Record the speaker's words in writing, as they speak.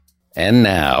And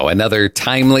now, another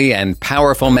timely and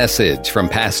powerful message from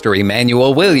Pastor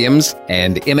Emmanuel Williams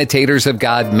and Imitators of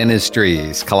God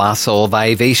Ministries, Colossal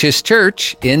Vivacious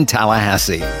Church in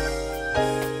Tallahassee.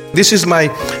 This is my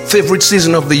favorite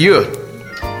season of the year,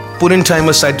 putting time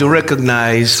aside to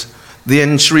recognize the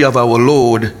entry of our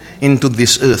Lord into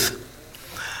this earth.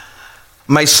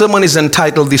 My sermon is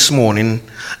entitled this morning,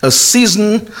 A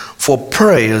Season for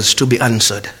Prayers to be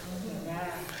Answered.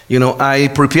 You know, I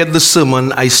prepared the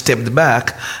sermon, I stepped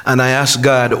back, and I asked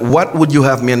God, what would you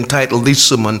have me entitle this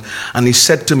sermon? And he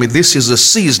said to me, this is a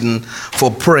season for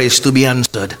prayers to be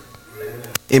answered.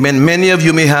 Amen. Many of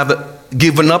you may have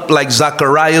given up like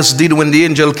Zacharias did when the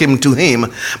angel came to him,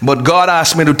 but God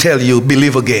asked me to tell you,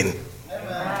 believe again.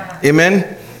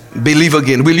 Amen. Believe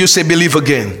again. Will you say believe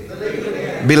again?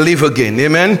 Believe again.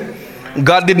 Amen.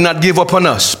 God did not give up on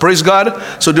us. Praise God.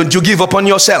 So don't you give up on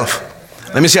yourself.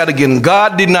 Let me say that again.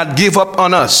 God did not give up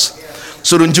on us.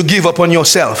 So don't you give up on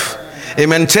yourself.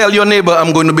 Amen. Tell your neighbor,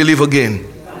 I'm going to believe again.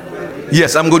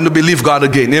 Yes, I'm going to believe God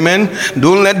again. Amen.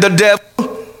 Don't let the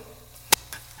devil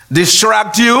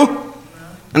distract you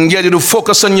and get you to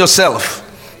focus on yourself.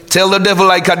 Tell the devil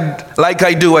like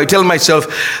I do. I tell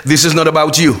myself, this is not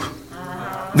about you.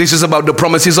 This is about the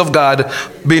promises of God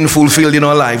being fulfilled in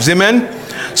our lives. Amen.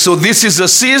 So this is a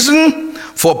season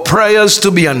for prayers to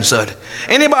be answered.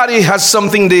 Anybody has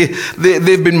something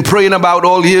they've been praying about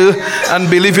all year and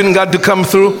believing God to come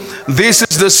through? This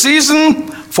is the season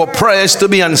for prayers to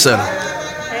be answered.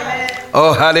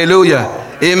 Oh,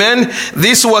 hallelujah. Amen.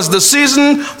 This was the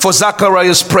season for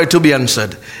Zacharias' prayer to be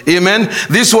answered. Amen.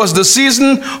 This was the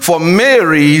season for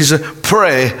Mary's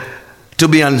prayer to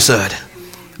be answered.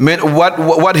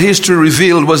 What history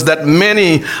revealed was that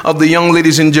many of the young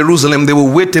ladies in Jerusalem, they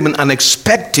were waiting and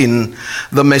expecting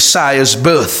the Messiah's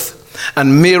birth.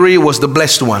 And Mary was the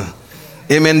blessed one.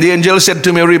 Amen. The angel said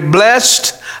to Mary,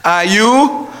 blessed are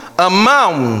you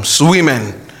amongst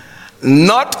women,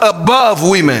 not above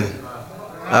women.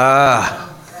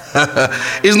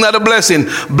 Isn't that a blessing?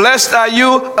 Blessed are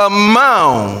you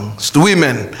amongst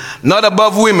women, not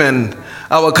above women.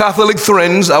 Our Catholic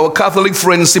friends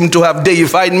seem to have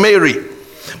deified Mary.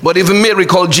 But even Mary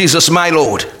called Jesus my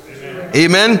Lord.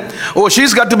 Amen. Oh,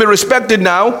 she's got to be respected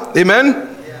now. Amen.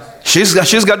 She's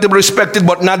got to be respected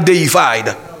but not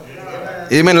deified.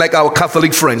 Amen. Like our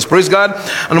Catholic friends. Praise God.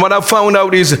 And what I found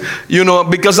out is, you know,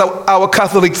 because our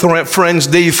Catholic friends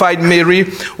deified Mary,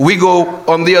 we go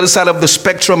on the other side of the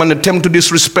spectrum and attempt to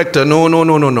disrespect her. No.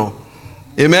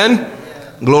 Amen.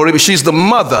 Glory. She's the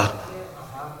mother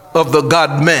of the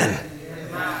God-man.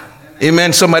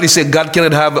 Amen. Somebody say God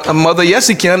cannot have a mother. Yes,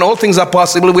 he can. All things are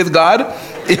possible with God.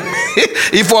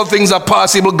 If all things are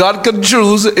possible, God can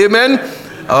choose. Amen.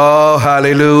 Oh,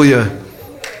 hallelujah.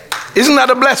 Isn't that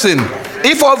a blessing?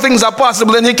 If all things are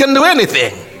possible, then he can do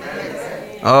anything.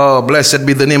 Oh, blessed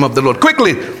be the name of the Lord.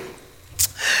 Quickly,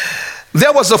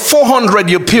 there was a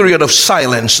 400-year period of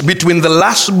silence between the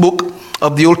last book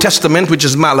of the Old Testament, which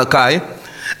is Malachi,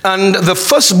 and the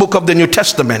first book of the New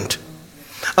Testament.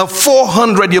 A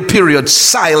 400-year period,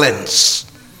 silence.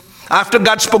 After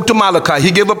God spoke to Malachi,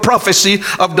 he gave a prophecy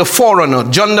of the forerunner,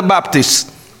 John the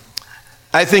Baptist.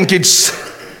 I think it's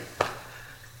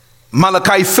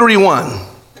Malachi 3:1.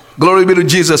 Glory be to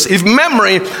Jesus. If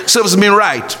memory serves me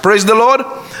right, praise the Lord.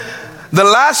 The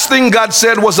last thing God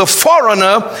said was a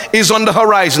foreigner is on the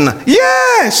horizon.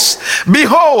 Yes,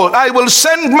 behold, I will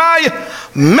send my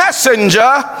messenger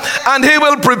and he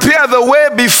will prepare the way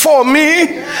before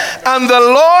me, and the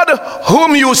Lord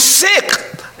whom you seek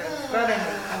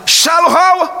shall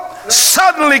how?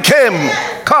 Suddenly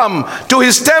come to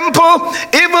his temple,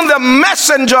 even the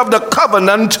messenger of the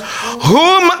covenant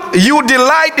whom you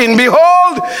delight in.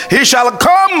 Behold, he shall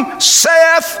come,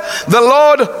 saith the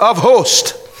Lord of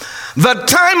hosts. The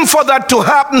time for that to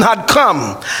happen had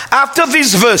come. After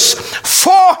this verse,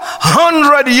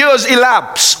 400 years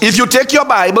elapsed. If you take your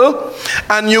Bible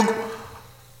and you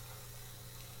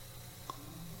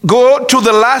go to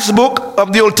the last book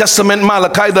of the Old Testament,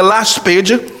 Malachi, the last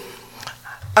page,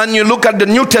 and you look at the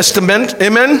New Testament,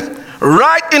 amen,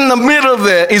 right in the middle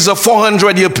there is a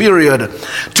 400-year period.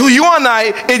 To you and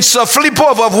I, it's a flip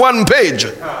over of one page.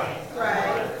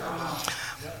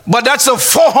 But that's a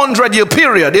 400-year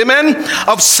period, amen,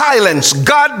 of silence.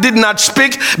 God did not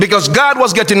speak because God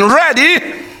was getting ready,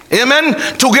 amen,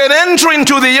 to get entry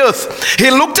into the earth. He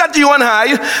looked at you and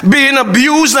I being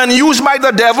abused and used by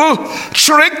the devil,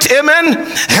 tricked, amen,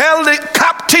 held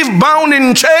captive, bound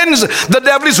in chains. The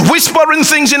devil is whispering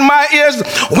things in my ears,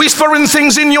 whispering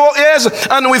things in your ears,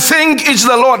 and we think it's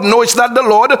the Lord. No, it's not the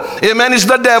Lord, amen, it's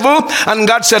the devil. And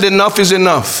God said enough is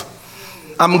enough.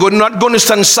 not going to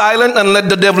stand silent and let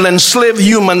the devil enslave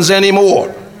humans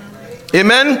anymore.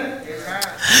 Amen?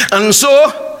 And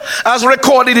so, as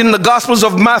recorded in the Gospels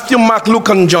of Matthew, Mark, Luke,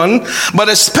 and John, but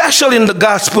especially in the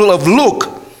Gospel of Luke,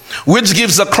 which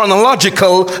gives a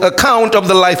chronological account of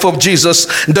the life of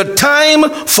Jesus, the time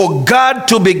for God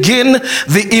to begin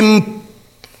the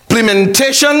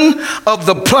implementation of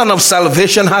the plan of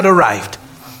salvation had arrived.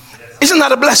 Isn't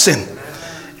that a blessing?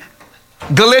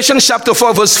 Galatians chapter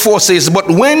 4 verse 4 says, but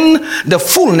when the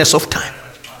fullness of time,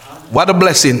 what a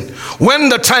blessing. When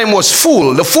the time was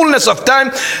full, the fullness of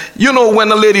time, you know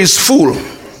when a lady is full.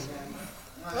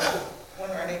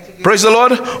 Praise the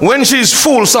Lord. When she's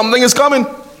full, something is coming.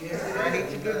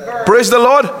 Praise the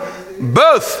Lord.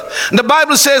 Birth. The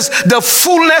Bible says the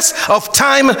fullness of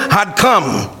time had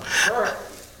come.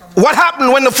 What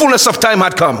happened when the fullness of time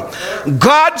had come?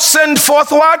 God sent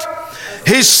forth what?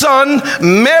 His son,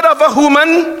 made of a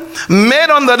woman, made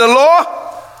under the law.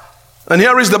 And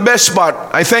here is the best part.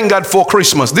 I thank God for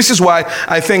Christmas. This is why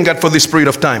I thank God for this period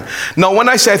of time. Now, when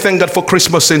I say I thank God for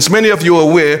Christmas, since many of you are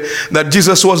aware that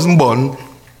Jesus wasn't born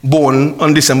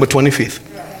on December 25th.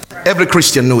 Every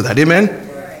Christian knows that. Amen?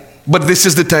 But this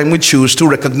is the time we choose to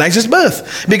recognize his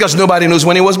birth, because nobody knows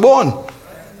when he was born.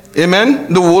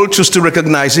 Amen? The world chooses to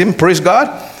recognize him. Praise God.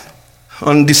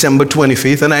 On December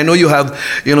 25th. And I know you have,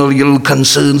 your little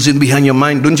concerns in behind your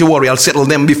mind. Don't you worry. I'll settle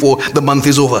them before the month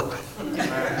is over.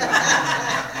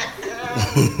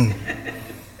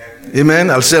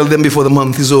 Amen. I'll sell them before the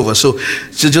month is over. So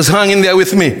just hang in there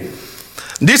with me.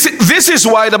 This is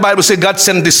why the Bible says God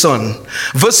sent the Son.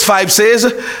 Verse 5 says,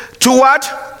 to what?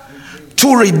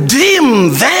 To redeem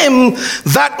them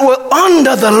that were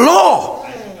under the law.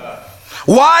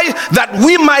 Why? That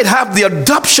we might have the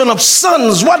adoption of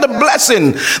sons. What a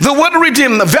blessing. The word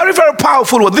redeem, a very, very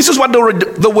powerful word. This is what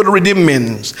the word redeem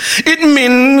means. It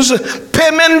means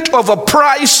payment of a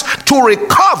price to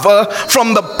recover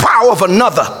from the power of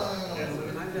another.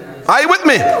 Are you with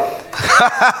me?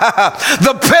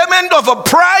 The payment of a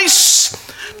price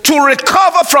to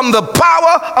recover from the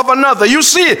power of another. You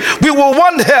see, we were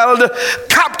once held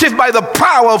captive by the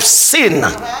power of sin.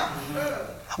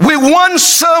 We once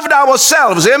served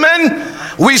ourselves. Amen.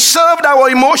 We served our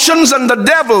emotions and the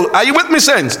devil. Are you with me,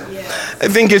 saints? I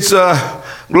think it's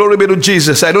glory be to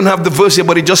Jesus. I don't have the verse here,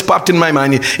 but it just popped in my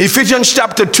mind. Ephesians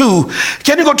chapter 2.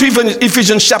 Can you go to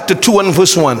Ephesians chapter 2 and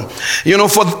verse 1?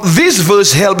 For this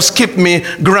verse helps keep me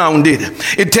grounded.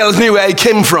 It tells me where I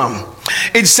came from.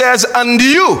 It says, and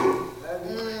you.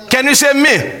 Can you say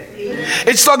me?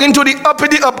 It's talking to the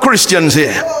uppity up Christians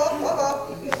here.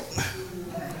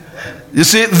 You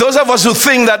see, those of us who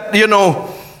think that,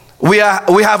 we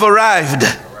have arrived.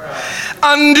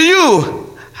 And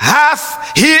you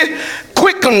hath he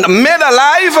quickened, made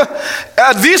alive.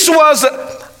 This was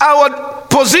our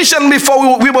position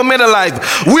before we were made alive.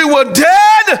 We were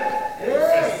dead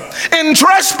in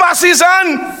trespasses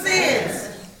and sins.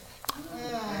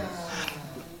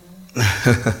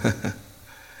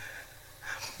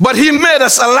 But he made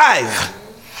us alive,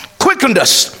 quickened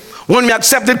us when we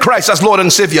accepted Christ as Lord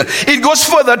and Savior. It goes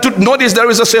further to notice there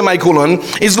is a semicolon.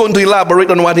 It's going to elaborate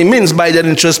on what he means by that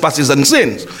in trespasses and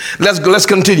sins. Let's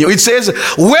continue. It says,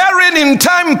 wherein in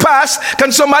time past,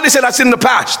 can somebody say that's in the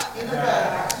past?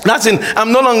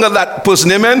 I'm no longer that person.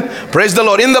 Amen. Praise the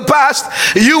Lord. In the past,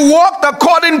 you walked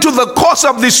according to the course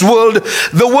of this world.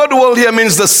 The word world here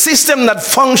means the system that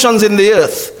functions in the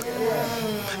earth.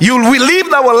 We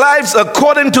live our lives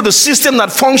according to the system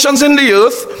that functions in the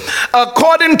earth,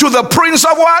 according to the prince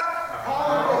of what?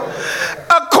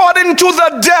 According to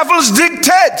the devil's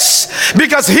dictates,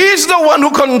 because he's the one who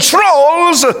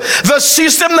controls the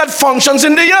system that functions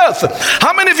in the earth.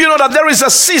 How many of you know that there is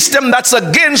a system that's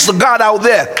against God out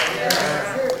there?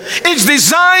 It's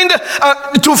designed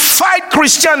to fight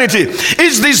Christianity.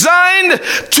 It's designed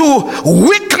to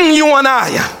weaken you and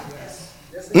I.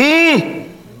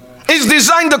 It's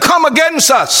designed to come against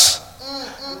us.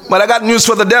 But I got news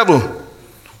for the devil.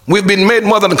 We've been made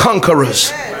more than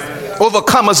conquerors,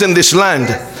 overcomers in this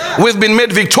land. We've been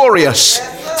made victorious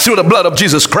through the blood of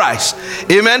Jesus Christ.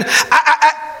 Amen.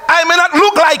 I may not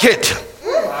look like it.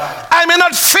 I may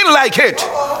not feel like it.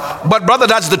 But brother,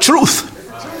 that's the truth.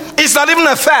 It's not even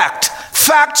a fact.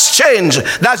 Facts change.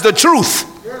 That's the truth.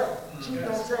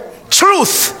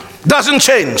 Truth doesn't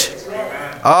change.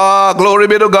 Glory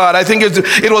be to God. I think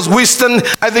it was Winston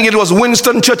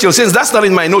Churchill. Since that's not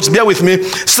in my notes, bear with me.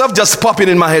 Stuff just popping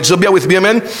in my head, so bear with me,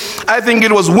 amen. I think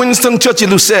it was Winston Churchill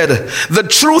who said, the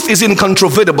truth is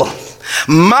incontrovertible.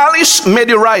 Malice may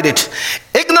deride it.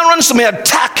 Ignorance may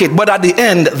attack it, but at the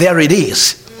end, there it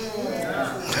is.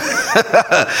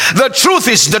 The truth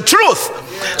is the truth.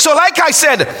 So like I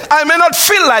said, I may not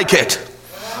feel like it.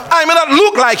 I may not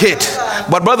look like it.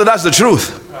 But brother, that's the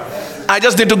truth. I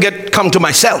just need to come to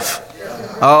myself.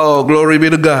 Oh, glory be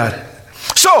to God.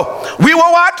 So, we were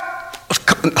what?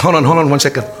 Hold on 1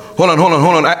 second. Hold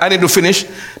on. I need to finish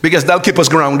because that'll keep us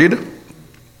grounded.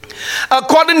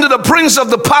 According to the prince of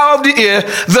the power of the air,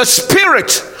 the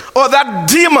spirit or that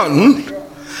demon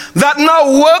that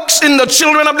now works in the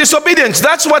children of disobedience.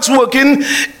 That's what's working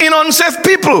in unsafe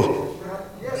people.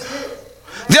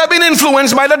 They have been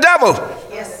influenced by the devil.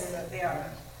 Yes, they are.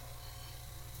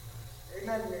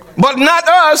 But not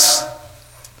us.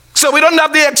 So we don't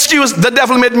have the excuse, the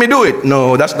devil made me do it.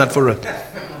 No, that's not for us.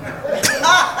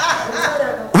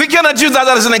 We cannot use that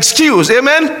as an excuse.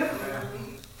 Amen?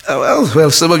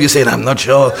 Well, some of you said, I'm not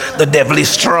sure the devil is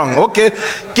strong. Okay.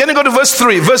 Can you go to verse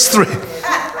 3? Verse 3.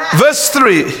 Verse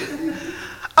 3.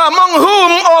 Among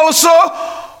whom also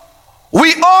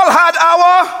we all had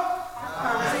our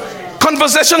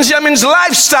conversations. Here means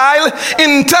lifestyle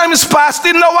in times past.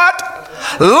 In the what?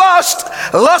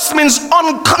 Lust means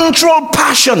uncontrolled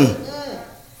passion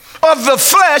of the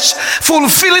flesh,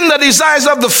 fulfilling the desires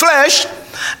of the flesh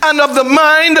and of the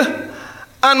mind,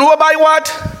 and by what?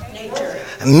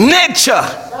 Nature.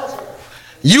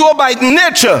 You are by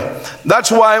nature. That's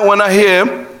why when I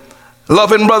hear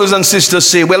loving brothers and sisters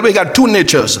say, well, we got two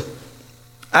natures,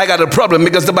 I got a problem,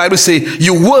 because the Bible says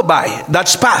you were by.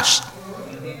 That's past.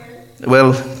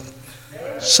 Well,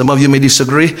 some of you may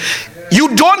disagree.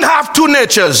 You don't have two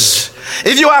natures.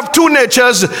 If you have two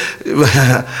natures,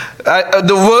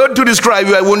 the word to describe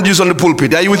you I won't use on the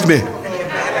pulpit. Are you with me?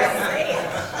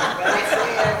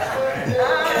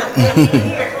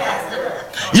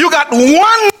 You got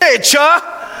one nature,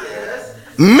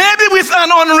 maybe with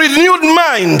an unrenewed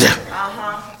mind.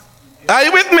 Are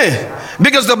you with me?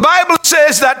 Because the Bible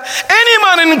says that any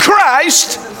man in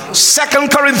Christ, 2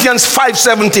 Corinthians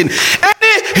 5:17,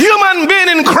 any human being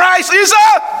in Christ is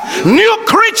a new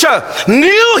creature.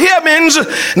 New here means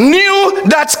new,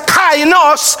 that's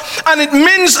kainos, and it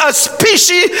means a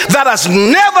species that has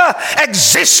never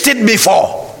existed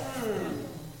before.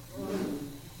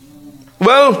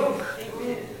 Well,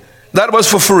 that was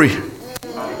for free.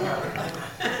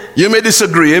 You may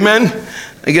disagree, amen?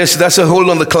 I guess that's a whole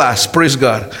other class, praise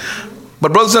God.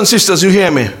 But brothers and sisters, you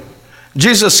hear me?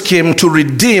 Jesus came to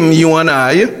redeem you and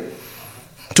I,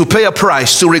 to pay a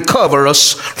price, to recover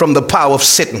us from the power of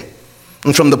Satan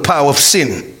and from the power of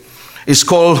sin. It's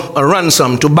called a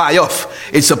ransom, to buy off.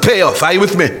 It's a payoff. Are you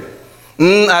with me?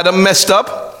 Adam messed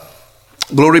up.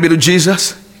 Glory be to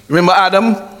Jesus. Remember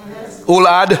Adam? Old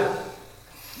Ad?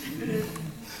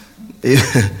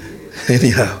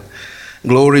 Anyhow.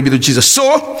 Glory be to Jesus.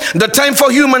 So, the time for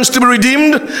humans to be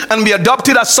redeemed and be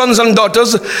adopted as sons and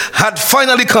daughters had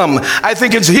finally come. I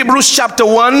think it's Hebrews chapter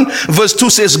 1 verse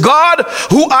 2 says, God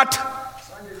who at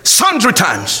sundry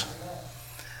times.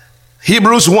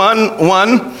 Hebrews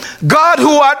 1:1. God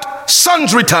who at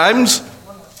sundry times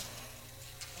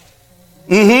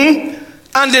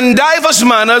and in divers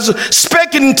manners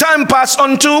spake in time past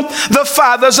unto the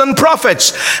fathers and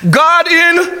prophets. God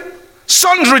in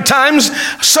sundry times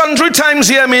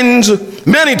here means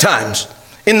many times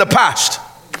in the past.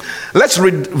 Let's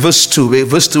read verse 2.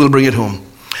 Verse 2 will bring it home.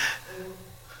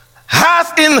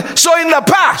 So in the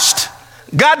past,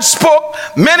 God spoke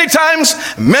many times,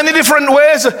 many different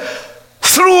ways,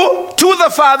 to the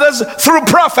fathers, through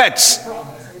prophets.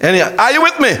 Are you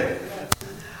with me?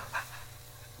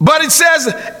 But it says,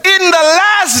 in the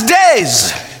last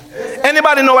days.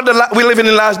 Anybody know what we live in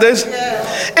the last days?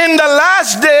 Yeah. In the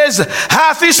last days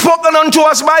hath he spoken unto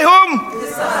us by whom?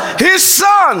 His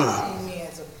Son.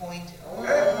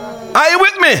 Are you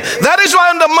with me? That is why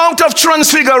on the Mount of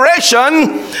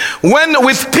Transfiguration, when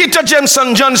with Peter, James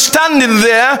and John standing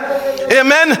there,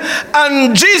 amen,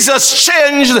 and Jesus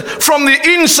changed from the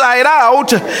inside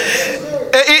out,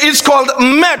 it's called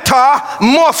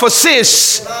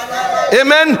metamorphosis.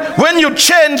 Amen. When you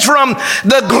change from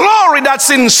the glory that's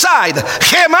inside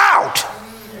came out.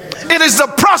 It is the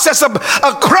process of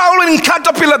a crawling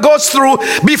caterpillar goes through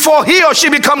before he or she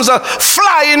becomes a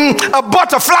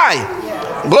butterfly.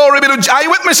 Glory be to, are you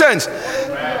with me, saints?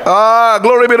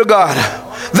 Glory be to God.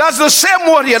 That's the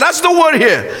same word here. That's the word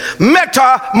here.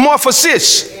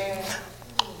 Metamorphosis.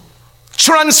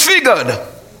 Transfigured.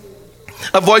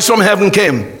 A voice from heaven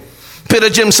came. Peter,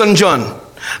 James and John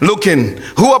looking.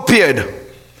 Who appeared?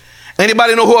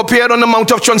 Anybody know who appeared on the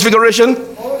Mount of Transfiguration?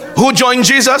 Who joined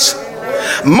Jesus?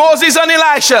 Moses and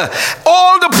Elisha.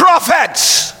 All the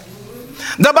prophets.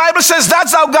 The Bible says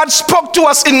that's how God spoke to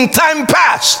us in time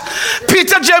past.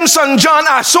 Peter, James and John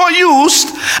are so used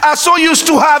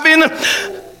to having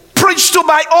preached to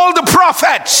by all the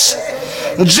prophets.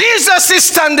 Jesus is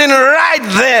standing right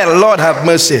there. Lord have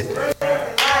mercy.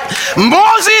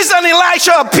 Moses and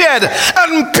Elisha appeared,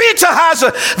 and Peter has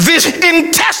this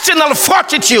intestinal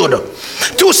fortitude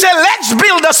to say, let's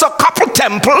build us a couple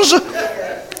temples.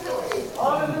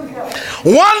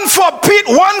 One for Pete,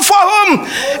 one for whom?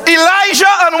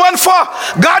 Elijah, and one for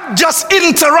God. Just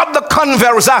interrupt the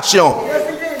conversation.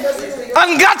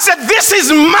 And God said, this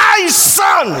is my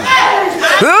son.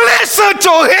 Listen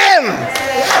to him.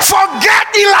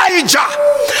 Forget Elijah.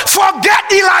 Forget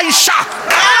Elisha.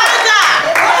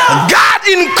 God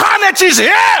incarnate is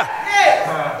here.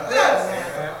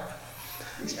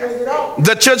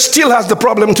 The church still has the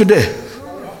problem today.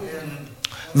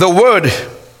 The word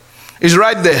is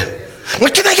right there.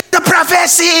 But can I get the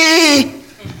prophecy?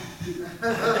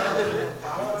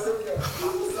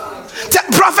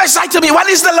 Prophesy to me. What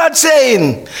is the Lord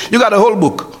saying? You got a whole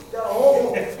book.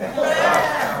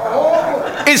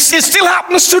 It still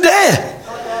happens today.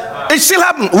 It still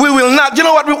happens. We will not. You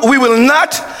know what? We will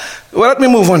not. Well, let me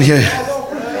move on here.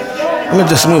 Let me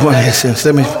just move on here, since.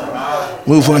 Let me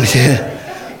move on here.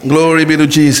 Glory be to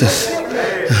Jesus.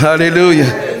 Hallelujah.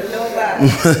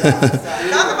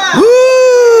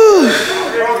 Woo!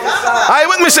 Are you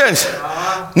with me, saints?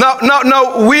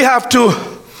 Now we have to.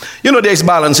 You know, there's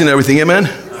balance in everything, amen?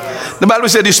 The Bible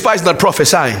says, despise not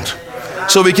prophesying.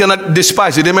 So we cannot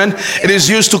despise it, amen? It is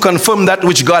used to confirm that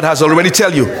which God has already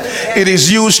tell you. It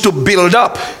is used to build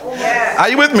up. Are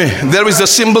you with me? There is a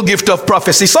simple gift of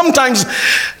prophecy. Sometimes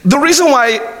the reason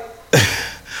why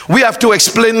we have to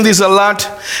explain this a lot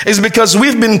is because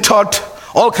we've been taught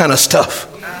all kind of stuff.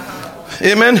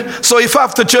 Amen? So if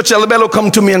after church, El Bello come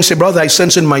to me and say, brother, I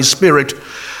sense in my spirit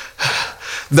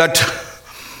that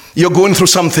you're going through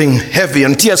something heavy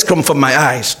and tears come from my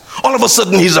eyes. All of a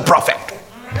sudden, he's a prophet.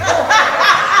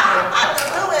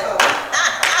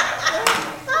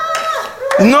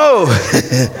 No.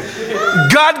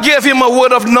 God gave him a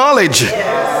word of knowledge.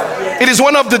 It is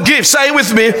one of the gifts. Say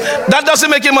with me. That doesn't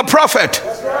make him a prophet.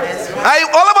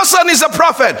 All of a sudden, he's a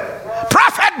prophet.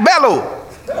 Prophet Bello.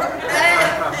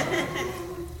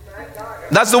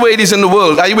 That's the way it is in the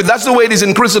world. That's the way it is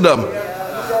in Christendom.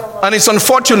 And it's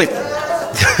unfortunate.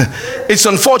 It's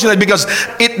unfortunate because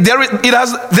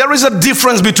there is a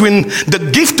difference between the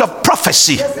gift of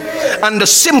prophecy and the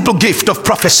simple gift of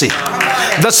prophecy.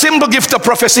 The simple gift of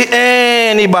prophecy,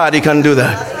 anybody can do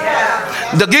that.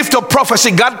 The gift of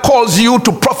prophecy, God calls you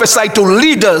to prophesy to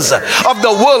leaders of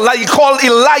the world, like he called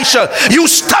Elisha. You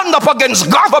stand up against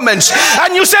governments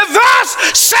and you say, thus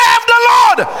save the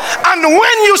Lord. And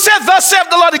when you say, thus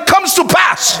save the Lord, it comes to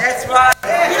pass. That's right.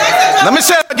 Let me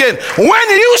say it again. When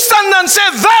you stand and say,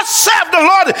 thus save the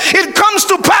Lord, it comes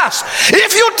to pass.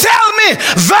 If you tell me,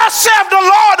 thus save the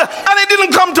Lord, and it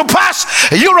didn't come to pass,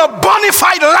 you're a bona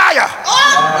fide liar.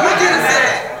 Oh, you didn't say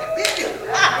that.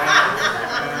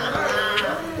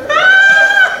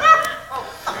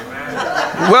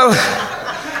 Well,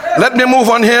 let me move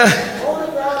on here.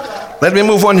 Let me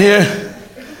move on here.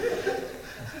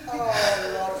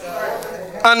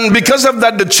 And because of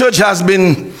that, the church has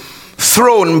been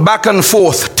thrown back and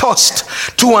forth,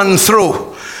 tossed to and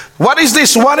fro. What is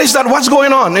this? What is that? What's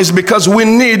going on? It's because we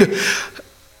need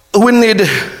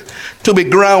to be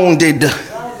grounded.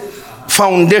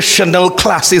 Foundational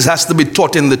classes has to be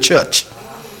taught in the church.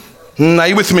 Are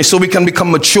you with me? So we can become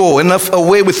mature enough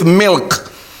away with milk.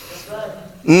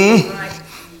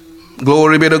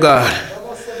 Glory be to God.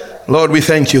 Lord, we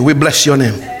thank you. We bless your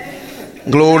name.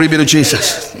 Glory be to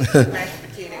Jesus.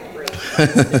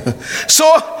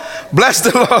 So, bless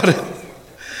the Lord.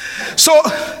 So,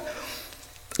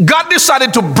 God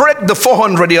decided to break the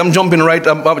 400. I'm jumping right.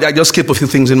 I just skip a few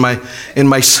things in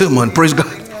my sermon. Praise God.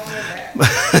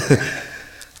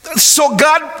 So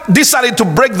God decided to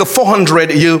break the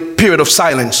 400-year period of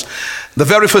silence. The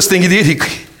very first thing he did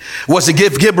was he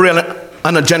gave Gabriel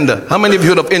an agenda. How many of you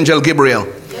heard of Angel Gabriel?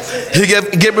 He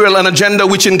gave Gabriel an agenda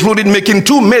which included making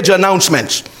two major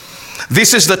announcements.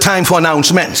 This is the time for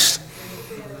announcements.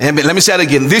 Let me say it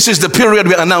again. This is the period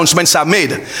where announcements are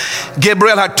made.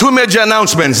 Gabriel had two major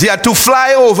announcements. He had to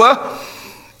fly over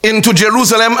into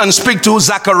Jerusalem and speak to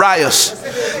Zacharias.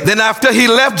 Then after he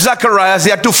left Zacharias,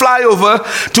 he had to fly over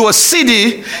to a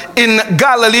city in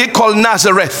Galilee called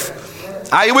Nazareth.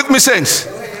 Are you with me, saints?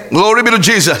 Glory be to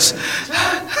Jesus.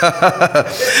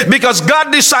 Because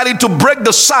God decided to break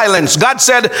the silence. God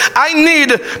said, I need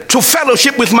to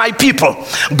fellowship with my people.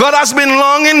 God has been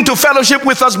longing to fellowship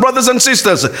with us, brothers and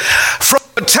sisters. From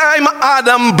the time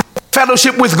Adam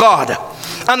fellowship with God.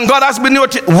 And God has been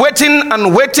waiting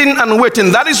and waiting and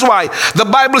waiting. That is why the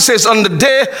Bible says on the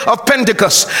day of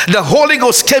Pentecost, the Holy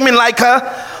Ghost came in like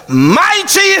a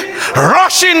mighty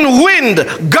rushing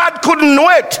wind. God couldn't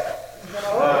wait.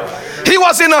 He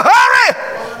was in a hurry.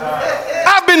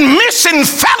 I've been missing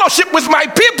fellowship with my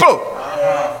people.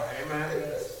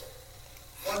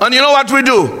 And you know what we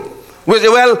do? We say,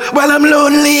 well, I'm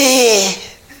lonely.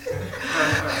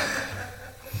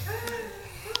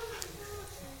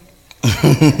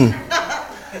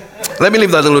 Let me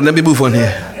leave that alone. Let me move on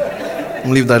here.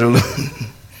 Leave that alone.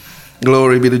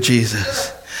 Glory be to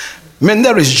Jesus. Man,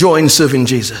 there is joy in serving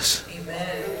Jesus.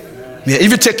 Yeah,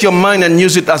 if you take your mind and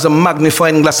use it as a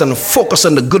magnifying glass and focus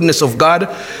on the goodness of God,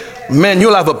 man,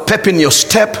 you'll have a pep in your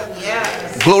step.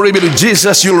 Yes. Glory be to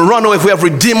Jesus. You'll run away with every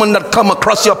demon that come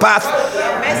across your path.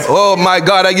 Yes. Oh my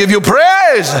God, I give you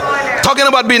praise. Talking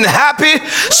about being happy,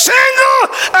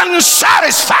 single, and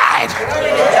satisfied.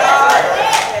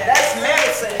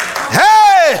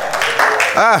 Hey!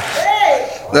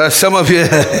 There are some of you.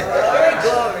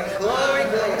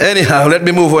 Anyhow, let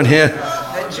me move on here.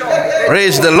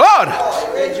 Praise the Lord.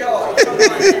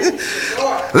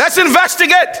 Let's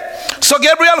investigate. So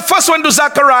Gabriel first went to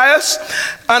Zacharias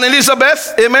and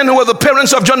Elizabeth, amen, who were the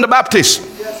parents of John the Baptist.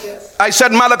 I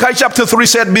said Malachi chapter 3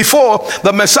 said before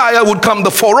the Messiah would come,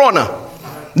 the forerunner.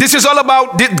 This is all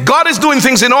about, God is doing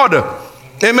things in order.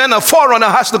 Amen. A forerunner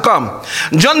has to come.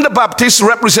 John the Baptist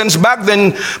represents back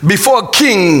then, before a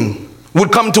king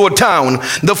would come to a town,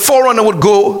 the forerunner would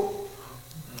go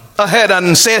ahead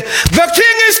and say, the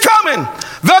king is coming,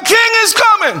 the king is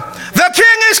coming, the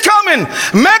king is coming,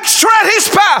 make straight his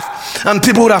path, and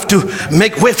people would have to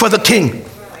make way for the king.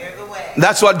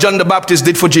 That's what John the Baptist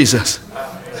did for Jesus.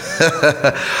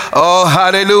 Oh,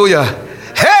 hallelujah.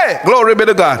 Hey, glory be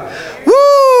to God.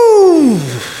 Woo!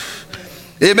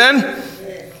 Amen.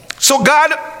 So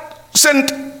God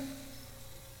sent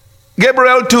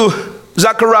Gabriel to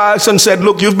Zacharias and said,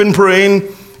 look, you've been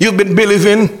praying, you've been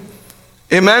believing.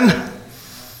 Amen.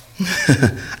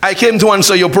 I came to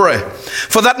answer your prayer.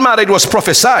 For that matter, it was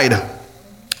prophesied.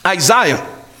 Isaiah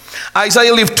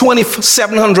lived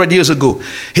 2,700 years ago.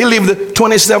 He lived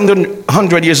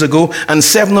 2,700 years ago and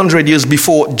 700 years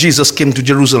before Jesus came to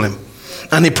Jerusalem.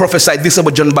 And he prophesied this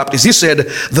about John the Baptist. He said,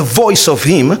 the voice of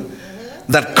him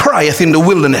that crieth in the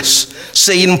wilderness,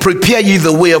 saying, prepare ye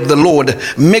the way of the Lord,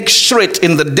 make straight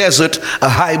in the desert a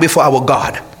highway for our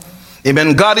God.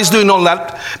 Amen. God is doing all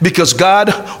that because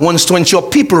God wants to ensure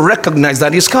people recognize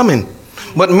that he's coming.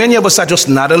 But many of us are just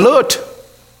not alert.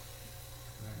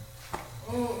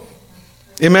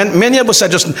 Amen. Many of us are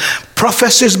just,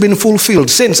 prophecy has been fulfilled.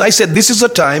 Since I said this is a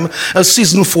time, a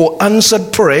season for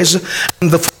answered prayers and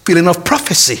the fulfilling of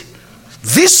prophecy.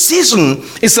 This season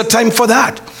is the time for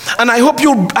that. And I hope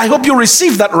you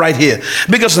receive that right here.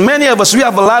 Because many of us, we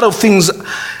have a lot of things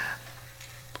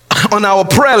on our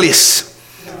prayer list.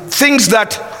 Things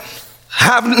that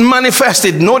haven't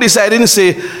manifested. Notice I didn't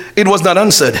say it was not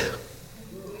answered.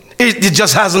 It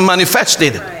just hasn't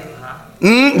manifested.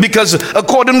 Because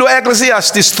according to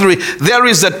Ecclesiastes 3, there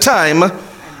is a time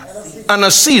and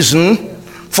a season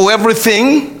for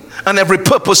everything and every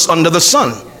purpose under the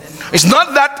sun. It's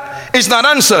not that it's not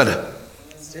answered.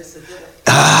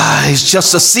 It's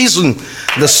just a season.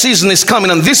 The season is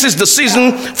coming, and this is the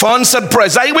season for answered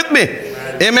prayers. Are you with me?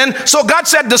 Amen. So God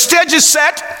said the stage is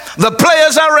set, the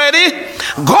players are ready.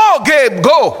 Go, Gabe,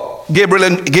 go.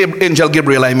 Angel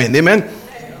Gabriel, I mean. Amen.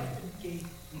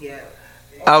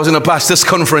 I was in a pastor's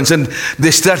conference and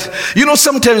they start,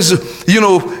 sometimes,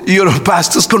 you're a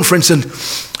pastor's conference and,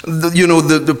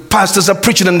 the pastors are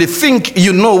preaching and they think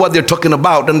you know what they're talking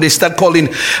about, and they start calling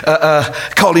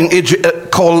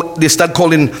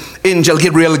Angel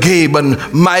Gabriel Gabe and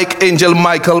Angel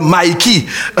Michael Mikey.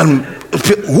 And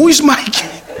who is Mikey?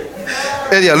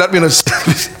 Yeah, let me know.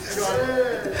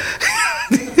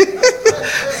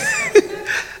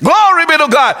 Glory be to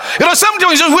God.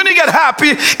 Sometimes when you get happy,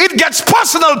 it gets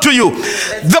personal to you.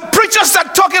 The preacher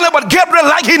started talking about Gabriel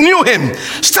like he knew him.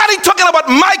 Started talking about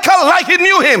Michael like he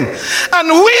knew him. And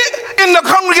we in the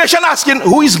congregation asking,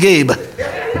 who is Gabe?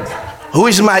 Who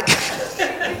is Mike?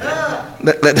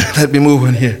 Let me move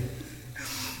on here.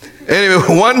 Anyway,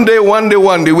 one day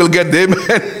we'll get there.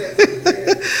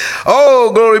 Amen.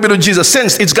 Oh, glory be to Jesus.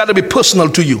 Since it's got to be personal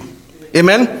to you.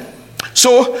 Amen.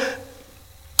 So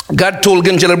God told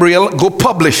Angel Gabriel, go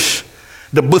publish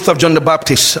the birth of John the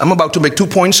Baptist. I'm about to make 2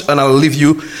 points and I'll leave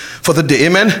you for the day.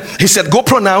 Amen. He said, go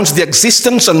pronounce the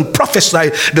existence and prophesy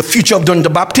the future of John the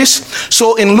Baptist.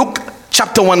 So in Luke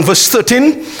chapter 1 verse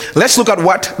 13, let's look at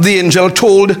what the angel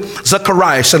told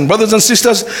Zacharias. And brothers and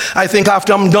sisters, I think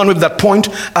after I'm done with that point,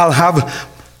 I'll have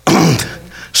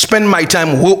spend my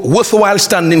time worthwhile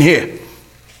standing here.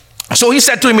 So he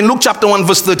said to him in Luke chapter 1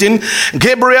 verse 13,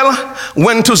 Gabriel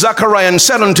went to Zachariah and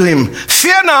said unto him,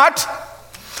 fear not,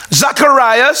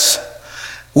 Zacharias.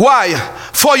 Why?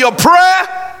 For your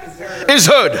prayer is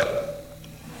heard.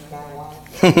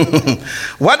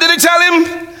 What did he tell him?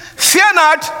 Fear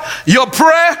not, your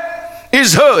prayer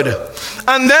is heard.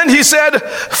 And then he said, and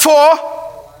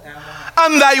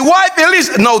thy wife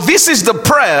Elizabeth. Now this is the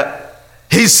prayer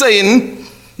he's saying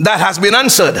that has been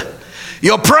answered.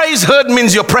 Your prayer is heard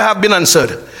means your prayer have been answered.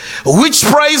 Which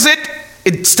prayer is it?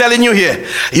 It's telling you here.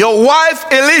 Your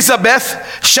wife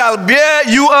Elizabeth shall bear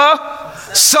you a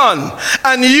son,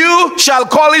 and you shall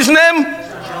call his name.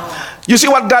 You see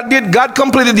what God did? God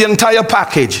completed the entire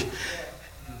package.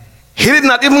 He did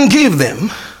not even give them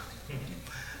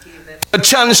a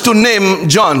chance to name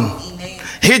John.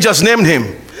 He just named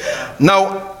him.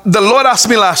 Now, the Lord asked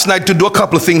me last night to do a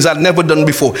couple of things I'd never done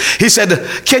before. He said,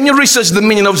 can you research the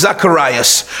meaning of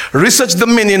Zacharias? Research the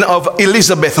meaning of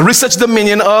Elizabeth. Research the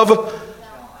meaning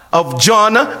of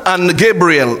John and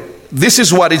Gabriel. This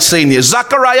is what it's saying here.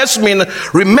 Zacharias means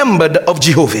remembered of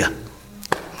Jehovah.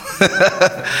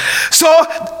 So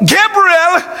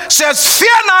Gabriel says,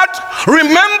 fear not,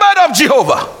 remembered of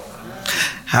Jehovah.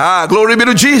 Glory be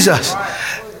to Jesus.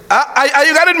 Are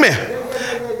you getting me?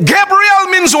 Gabriel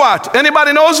means what?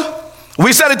 Anybody knows?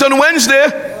 We said it on Wednesday.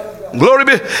 Glory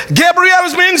be.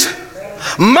 Gabriel means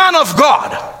man of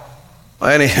God.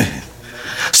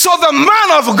 So the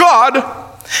man of God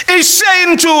is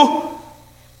saying to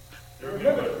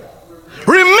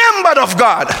remembered of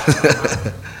God.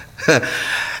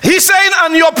 He's saying,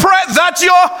 and your prayer, that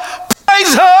your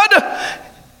praise heard,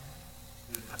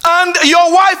 and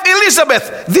your wife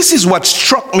Elizabeth. This is what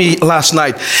struck me last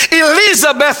night.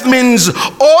 Elizabeth means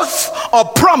oath or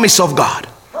promise of God.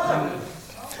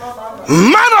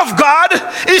 Man of God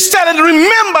is telling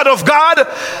remembered of God,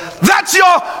 that's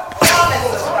your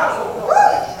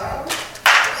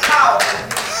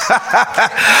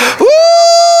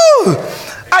Woo!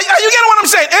 Are you getting what I'm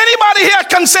saying? Anybody here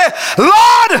can say,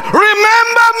 Lord,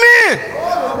 remember me.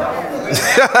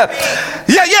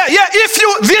 Yeah.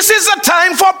 This is a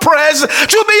time for prayers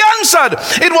to be answered.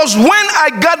 It was when I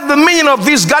got the meaning of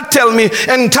this, God tell me,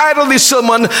 entitled this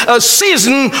sermon, a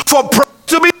season for prayer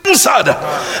to be answered.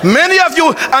 Many of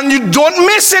you, and you don't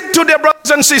miss it today,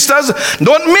 brothers and sisters.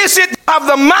 Don't miss it. Have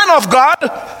the man of God,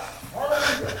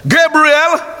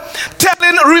 Gabriel,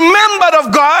 telling remembered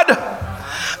of God,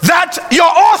 that your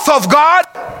oath of God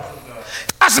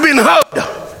has been heard.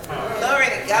 Glory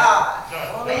to God.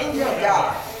 Thank you,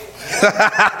 God.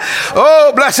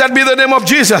 Oh, blessed be the name of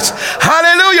Jesus.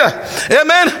 Hallelujah.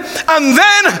 Amen. And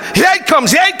then here it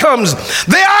comes.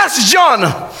 They asked John,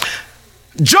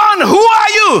 who are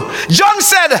you? John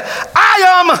said, I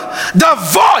am the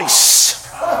voice.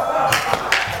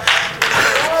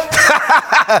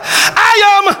 I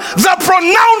am the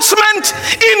pronouncement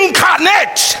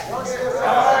incarnate.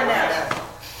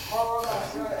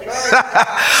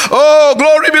 Oh,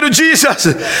 glory be to Jesus.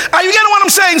 Are you getting what I'm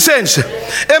saying, saints?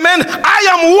 Amen. I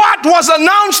am what was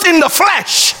announced in the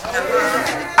flesh.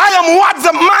 I am what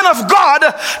the man of God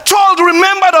told,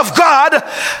 remembered of God,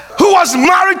 who was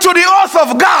married to the oath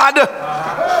of God.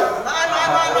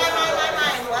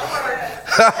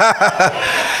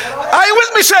 Are you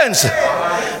with me, saints?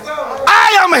 I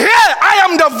am here. I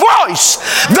am the voice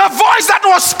that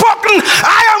was spoken.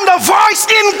 I am the voice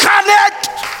incarnate.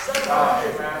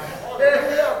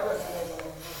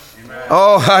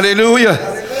 Oh, hallelujah.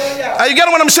 Are you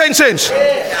getting what I'm saying, saints?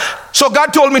 So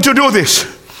God told me to do this.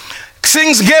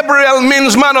 Since Gabriel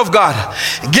means man of God,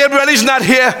 Gabriel is not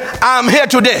here. I'm here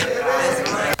today.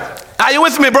 Are you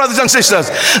with me, brothers and sisters?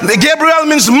 Gabriel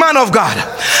means man of God.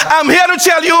 I'm here to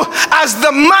tell you, as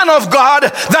the man of God,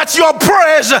 that your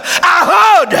prayers are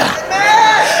heard.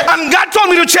 And God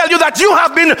told me to tell you that you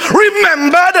have been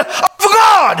remembered of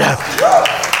God,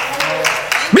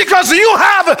 because you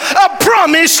have a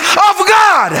promise of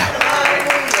God.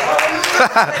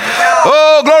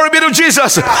 Oh, glory be to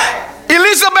Jesus.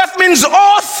 Elizabeth means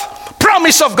oath,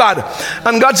 promise of God.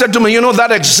 And God said to me, you know,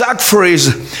 that exact phrase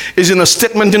is in a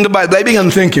statement in the Bible. I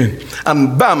began thinking,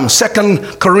 and bam,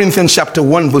 2 Corinthians chapter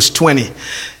 1 verse 20.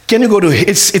 Can you go to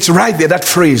it's right there, that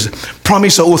phrase,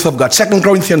 promise or oath of God. 2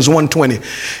 Corinthians 1:20.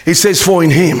 It says, for in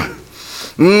him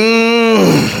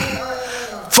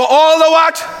for all the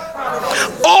what?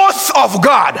 Oath of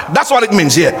God. That's what it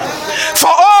means here. For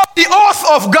all the oath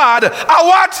of God are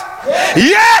what?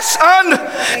 Yes and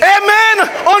amen,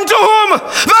 unto whom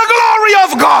the glory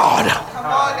of God.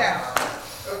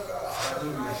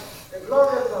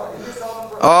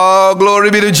 Oh, glory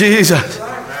be to Jesus.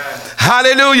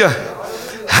 Hallelujah.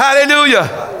 Hallelujah.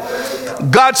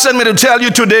 God sent me to tell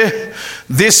you today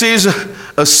This is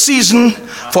a season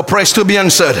for prayers to be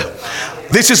answered.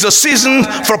 This is a season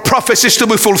for prophecies to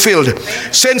be fulfilled.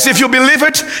 Since if you believe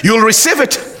it, you'll receive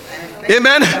it.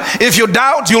 Amen. If you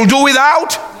doubt, you'll do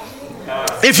without.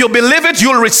 If you believe it,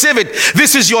 you'll receive it.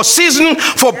 This is your season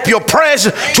for your prayers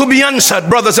to be answered,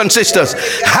 brothers and sisters.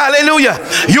 Hallelujah.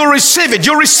 You receive it.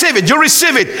 You receive it. You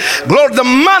receive it. Lord, the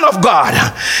man of God,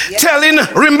 telling,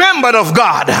 remembered of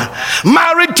God,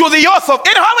 married to the oath of.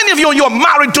 And how many of you are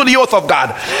married to the oath of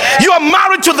God? You are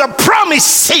married to the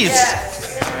promises.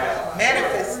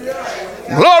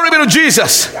 Glory be to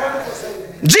Jesus.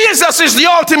 Jesus is the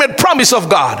ultimate promise of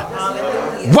God.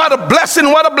 What a blessing,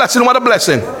 what a blessing, what a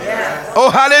blessing. Oh,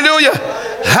 hallelujah.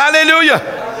 Hallelujah.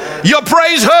 Your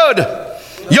praise heard.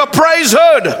 Your praise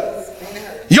heard.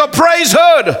 Your praise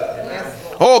heard.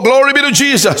 Oh, glory be to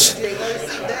Jesus.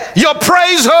 Your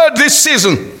praise heard this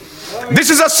season. This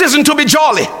is a season to be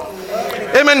jolly.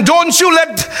 Amen. Don't you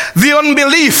let the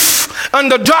unbelief and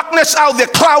the darkness out there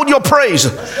cloud your praise.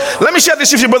 Let me share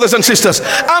this with you, brothers and sisters.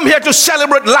 I'm here to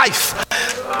celebrate life.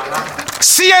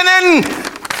 CNN,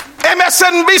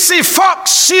 MSNBC,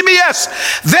 Fox, CBS,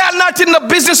 they are not in the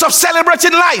business of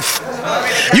celebrating life.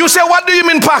 You say, what do you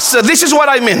mean, Pastor? This is what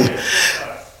I mean.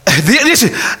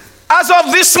 As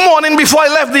of this morning, before I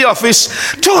left the office,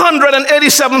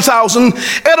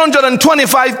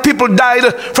 287,825 people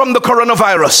died from the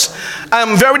coronavirus. I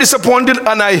am very disappointed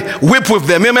and I weep with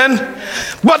them. Amen.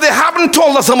 But they haven't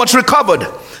told us how much recovered.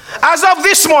 As of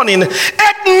this morning,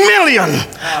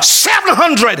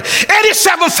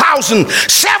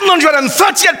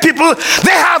 8,787,738 people,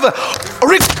 they have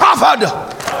recovered.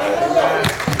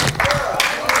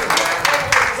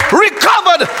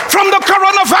 Recovered from the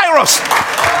coronavirus.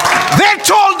 They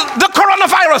told the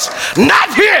coronavirus,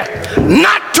 not here,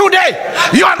 not today.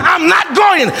 I'm not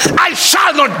going. I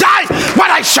shall not die, but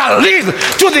I shall live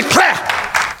to declare.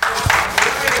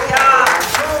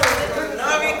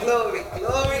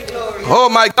 Oh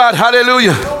my God,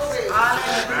 hallelujah.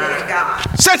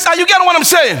 Saints, are you getting what I'm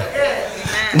saying?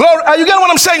 Glory, are you getting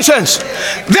what I'm saying, saints?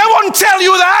 They won't tell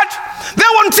you that. They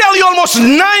won't tell you almost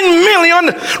 9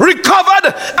 million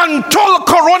recovered and told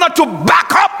Corona to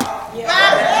back up.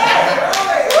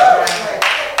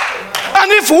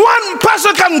 And if one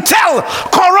person can tell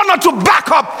Corona to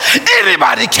back up,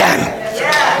 anybody can.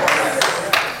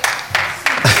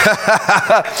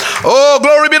 Oh,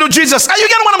 glory be to Jesus. Are you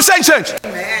getting what I'm saying, church?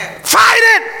 Fight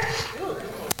it.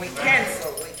 We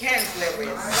cancel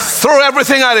everything. Throw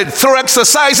everything at it. Throw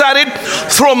exercise at it.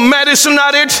 Throw medicine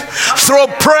at it. Throw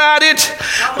prayer at it.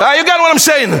 Are you getting what I'm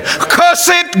saying? Curse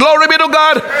it. Glory be to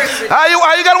God. Are you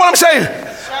getting what I'm saying?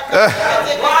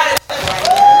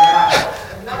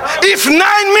 If 9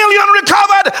 million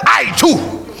recovered, I too.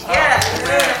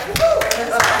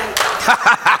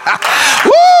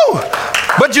 Woo!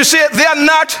 But you see, they are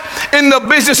not in the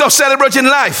business of celebrating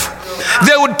life.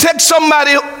 They would take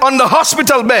somebody on the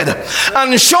hospital bed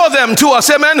and show them to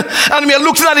us, amen. And we are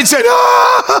looking at it saying,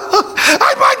 oh,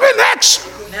 I might be next.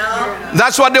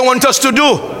 That's what they want us to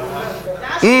do.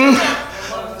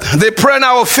 They pray in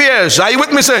our fears. Are you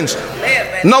with me, saints?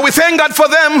 No, we thank God for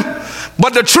them.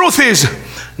 But the truth is,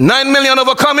 9 million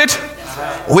overcome it.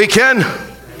 We can.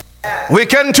 We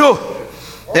can too.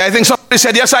 Yeah, I think somebody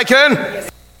said, yes, I can.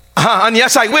 And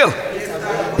yes, I will.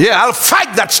 Yeah, I'll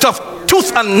fight that stuff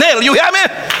tooth and nail. You hear me?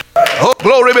 Oh,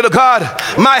 glory be to God.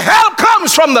 My help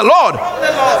comes from the Lord,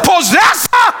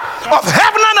 possessor of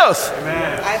heaven and earth.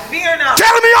 I fear not.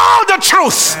 Tell me all the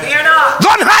truth. Fear not.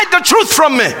 Don't hide the truth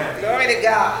from me. Glory to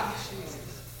God.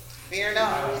 Fear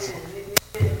not.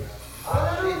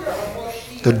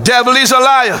 The devil is a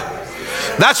liar.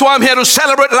 That's why I'm here to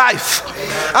celebrate life.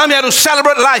 I'm here to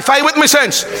celebrate life. Are you with me,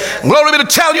 saints? Glory be to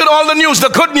tell you all the news, the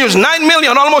good news. 9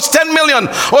 million, almost 10 million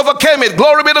overcame it.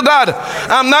 Glory be to God.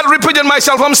 I'm not repeating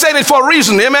myself. I'm saying it for a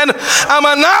reason. Amen. I'm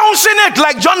announcing it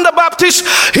like John the Baptist.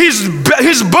 His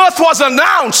birth was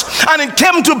announced and it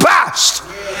came to pass.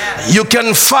 You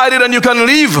can fight it and you can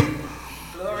live.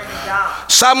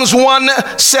 Psalms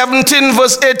 117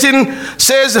 verse 18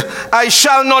 says, I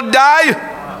shall not die.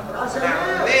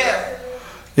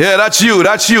 Yeah, that's you,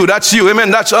 that's you, that's you. Amen,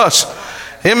 that's us.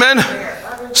 Amen.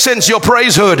 Since your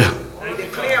praise heard.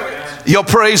 Your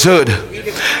praise heard.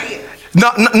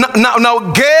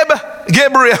 Now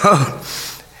Gabriel,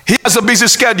 he has a busy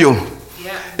schedule.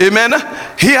 Amen.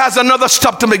 He has another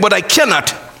stop to make, but I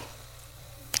cannot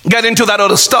get into that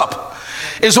other stop.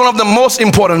 It's one of the most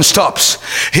important stops.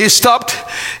 He stopped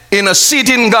in a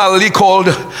city in Galilee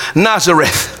called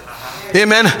Nazareth.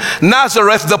 Amen.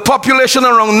 Nazareth, the population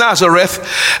around Nazareth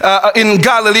in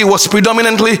Galilee was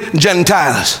predominantly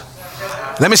Gentiles.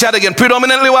 Let me say it again.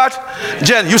 Predominantly what?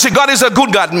 Jen, you see, God is a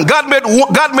good God. God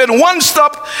made one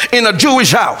stop in a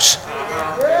Jewish house.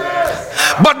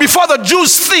 But before the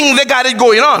Jews think they got it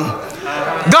going on,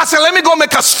 God said, let me go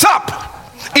make a stop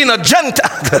in a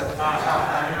Gentile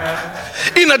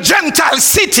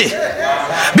city,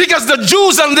 because the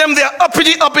Jews and them, they are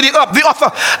uppity up.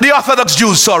 The Orthodox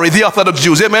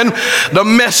Jews, amen. The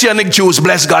Messianic Jews,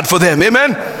 bless God for them,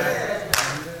 amen.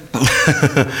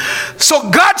 So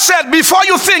God said, before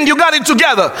you think you got it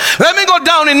together, let me go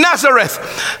down in Nazareth.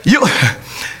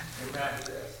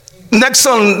 Next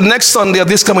Sunday,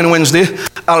 this coming Wednesday,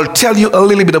 I'll tell you a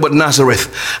little bit about Nazareth.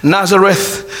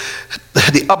 Nazareth,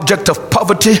 the object of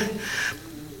poverty.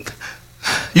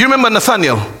 You remember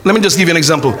Nathaniel? Let me just give you an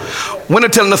example. When I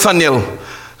tell Nathaniel,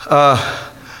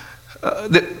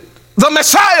 the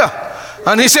Messiah,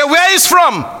 and he said, where he's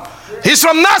from? He's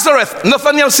from Nazareth.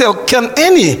 Nathaniel said, can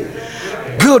any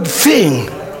good thing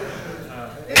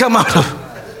come out of?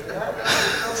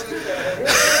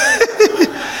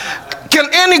 Can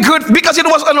any good, because it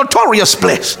was a notorious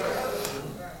place.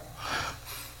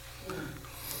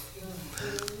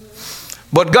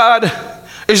 But God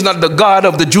is not the God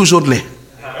of the Jews only.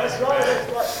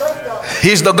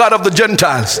 He's the God of the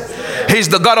Gentiles. He's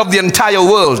the God of the entire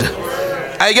world.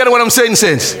 I get what I'm saying,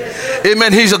 saints?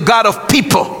 Amen. He's a God of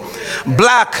people.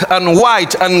 Black and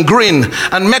white and green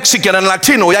and Mexican and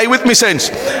Latino. Are you with me, saints?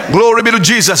 Glory be to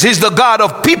Jesus. He's the God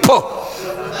of people.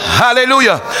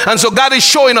 Hallelujah. And so God is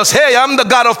showing us, hey, I'm the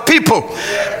God of people.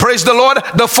 Praise the Lord.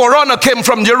 The forerunner came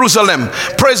from Jerusalem.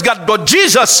 Praise God. But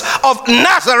Jesus of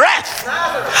Nazareth,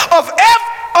 of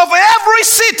every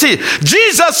city,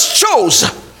 Jesus chose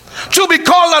to be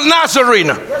called a Nazarene,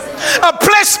 a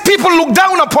place people look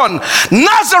down upon.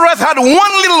 Nazareth had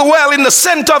one little well in the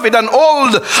center of it, an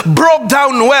old broke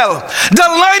down well. The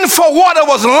line for water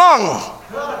was long.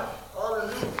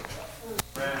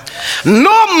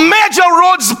 No major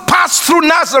roads passed through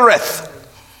Nazareth.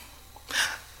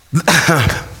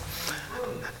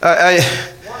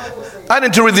 I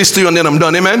need to read this to you and then I'm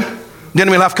done, amen? Then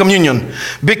we'll have communion.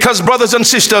 Because, brothers and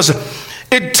sisters,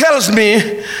 it tells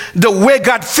me the way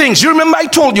God thinks. You remember I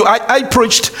told you, I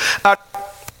preached at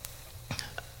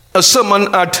a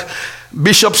sermon at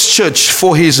Bishop's Church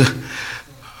for his,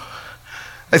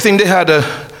 I think they had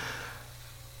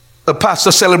a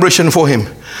pastor celebration for him.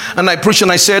 And I preached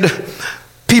and I said,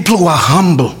 people who are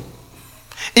humble,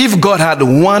 if God had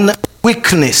one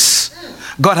weakness,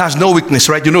 God has no weakness,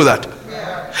 right? You know that.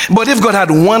 But if God had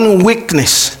one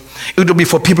weakness, it would be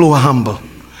for people who are humble.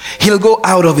 He'll go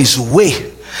out of his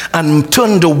way and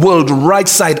turn the world right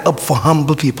side up for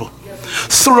humble people.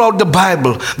 Throughout the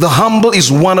Bible, the humble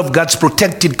is one of God's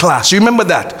protected class. You remember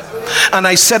that? And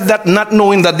I said that not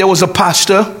knowing that there was a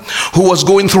pastor who was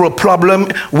going through a problem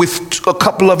with a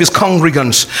couple of his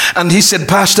congregants. And he said,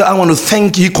 Pastor, I want to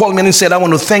thank you. He called me and said, I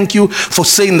want to thank you for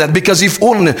saying that, because if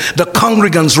only the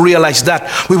congregants realized that,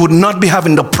 we would not be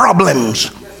having the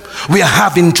problems we are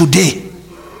having today.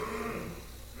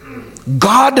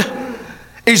 God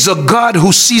is a God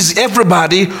who sees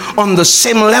everybody on the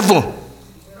same level.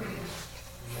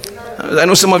 I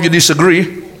know some of you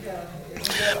disagree,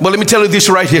 but let me tell you this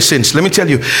right here, saints. Let me tell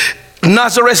you,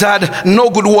 Nazareth had no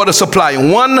good water supply,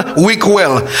 one weak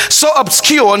well. So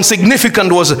obscure and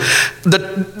significant was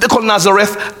they called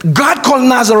Nazareth. God called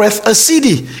Nazareth a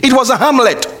city. It was a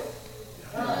hamlet.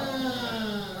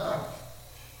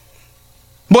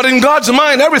 But in God's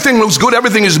mind, everything looks good,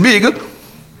 everything is big.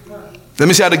 Let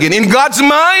me say that again. In God's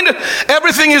mind,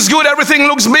 everything is good, everything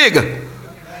looks big.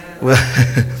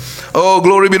 Oh,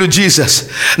 glory be to Jesus.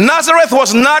 Nazareth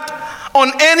was not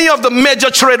on any of the major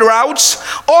trade routes.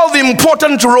 All the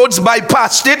important roads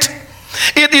bypassed it.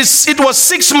 It was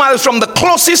 6 miles from the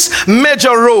closest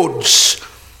major roads.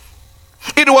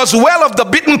 It was well off the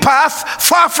beaten path,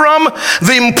 far from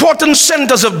the important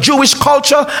centers of Jewish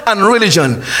culture and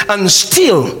religion. And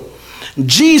still,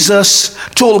 Jesus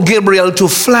told Gabriel to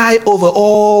fly over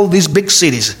all these big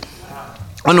cities.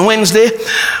 On Wednesday,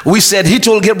 we said he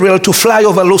told Gabriel to fly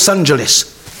over Los Angeles,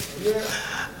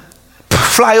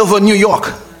 fly over New York,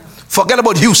 forget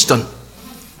about Houston.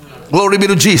 Glory be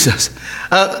to Jesus.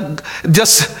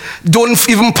 Just don't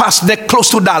even pass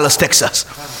close to Dallas, Texas.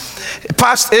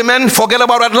 Past, amen, forget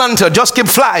about Atlanta, just keep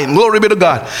flying. Glory be to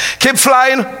God. Keep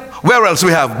flying. Where else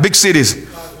we have? Big cities.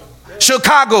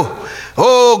 Chicago.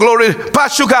 Oh, glory.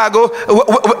 Past Chicago.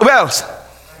 Where else?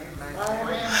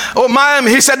 Oh,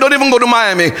 Miami. He said, don't even go to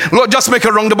Miami. Lord, just make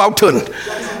a roundabout turn.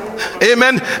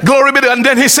 Amen. Glory be to God. And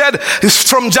then he said,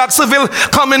 from Jacksonville,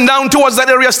 coming down towards that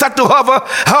area, start to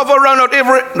hover around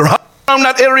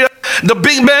that area. The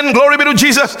Big Ben. Glory be to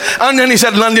Jesus. And then he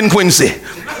said, land in Quincy.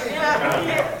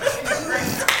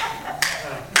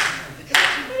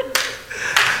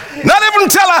 in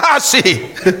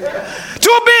Tallahassee.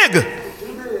 Too big.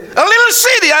 A little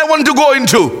city I want to go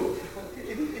into.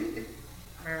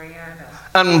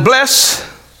 And bless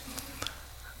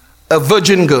a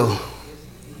virgin girl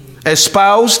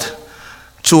espoused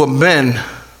to a man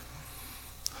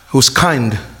who's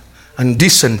kind and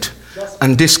decent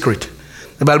and discreet.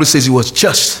 The Bible says he was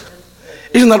just.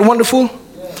 Isn't that wonderful?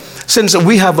 Since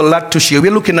we have a lot to share,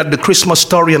 we're looking at the Christmas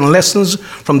story and lessons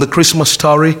from the Christmas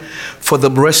story for the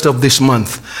rest of this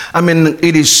month. I mean,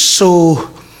 it is so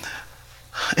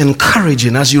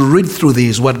encouraging as you read through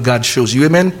these, what God shows you.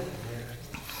 Amen?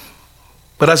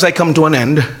 But as I come to an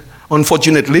end,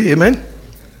 unfortunately, amen,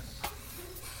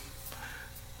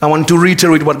 I want to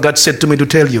reiterate what God said to me to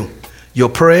tell you. Your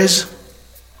prayers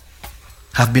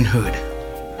have been heard.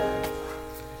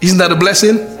 Isn't that a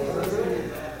blessing?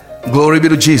 Glory be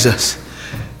to Jesus.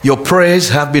 Your prayers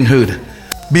have been heard.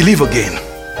 Believe again.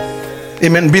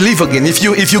 Amen. Believe again. If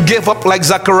you gave up like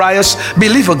Zacharias,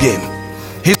 believe again.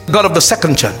 He's the God of the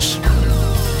second chance.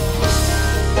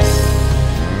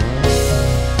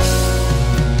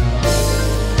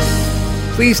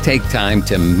 Please take time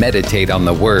to meditate on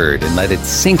the Word and let it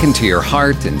sink into your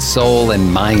heart and soul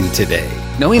and mind today,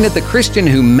 knowing that the Christian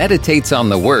who meditates on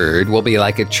the Word will be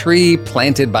like a tree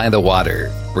planted by the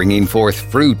water, bringing forth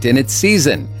fruit in its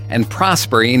season and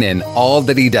prospering in all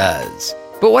that he does.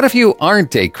 But what if you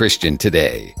aren't a Christian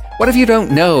today? What if you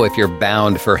don't know if you're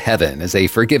bound for heaven as a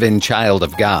forgiven child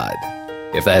of God?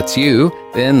 If that's you,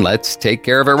 then let's take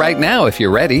care of it right now if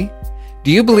you're ready. Do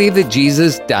you believe that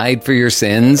Jesus died for your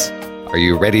sins? Are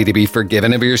you ready to be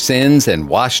forgiven of your sins and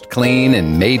washed clean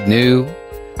and made new?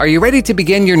 Are you ready to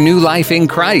begin your new life in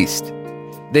Christ?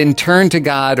 Then turn to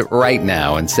God right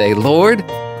now and say, Lord,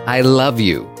 I love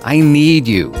you. I need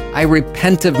you. I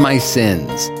repent of my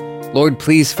sins. Lord,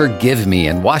 please forgive me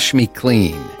and wash me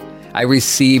clean. I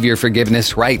receive your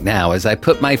forgiveness right now as I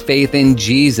put my faith in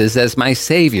Jesus as my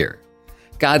Savior.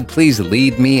 God, please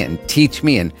lead me and teach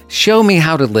me and show me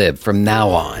how to live from now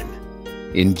on.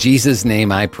 In Jesus'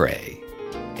 name I pray.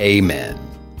 Amen.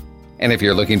 And if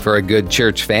you're looking for a good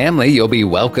church family, you'll be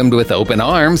welcomed with open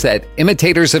arms at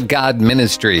Imitators of God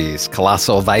Ministries,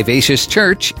 Colossal Vivacious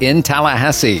Church in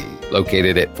Tallahassee,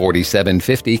 located at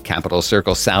 4750 Capitol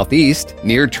Circle Southeast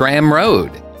near Tram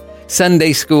Road.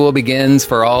 Sunday school begins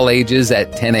for all ages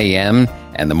at 10 a.m.,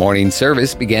 and the morning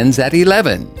service begins at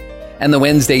 11, and the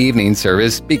Wednesday evening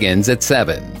service begins at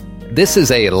 7. This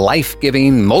is a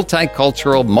life-giving,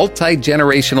 multicultural,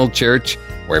 multi-generational church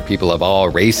where people of all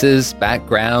races,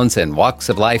 backgrounds, and walks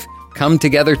of life come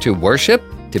together to worship,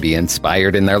 to be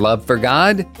inspired in their love for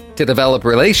God, to develop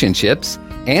relationships,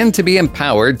 and to be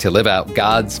empowered to live out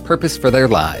God's purpose for their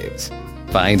lives.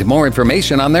 Find more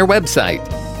information on their website,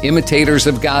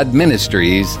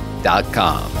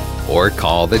 ImitatorsOfGodMinistries.com, or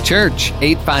call the church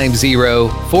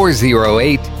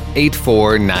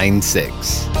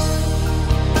 850-408-8496.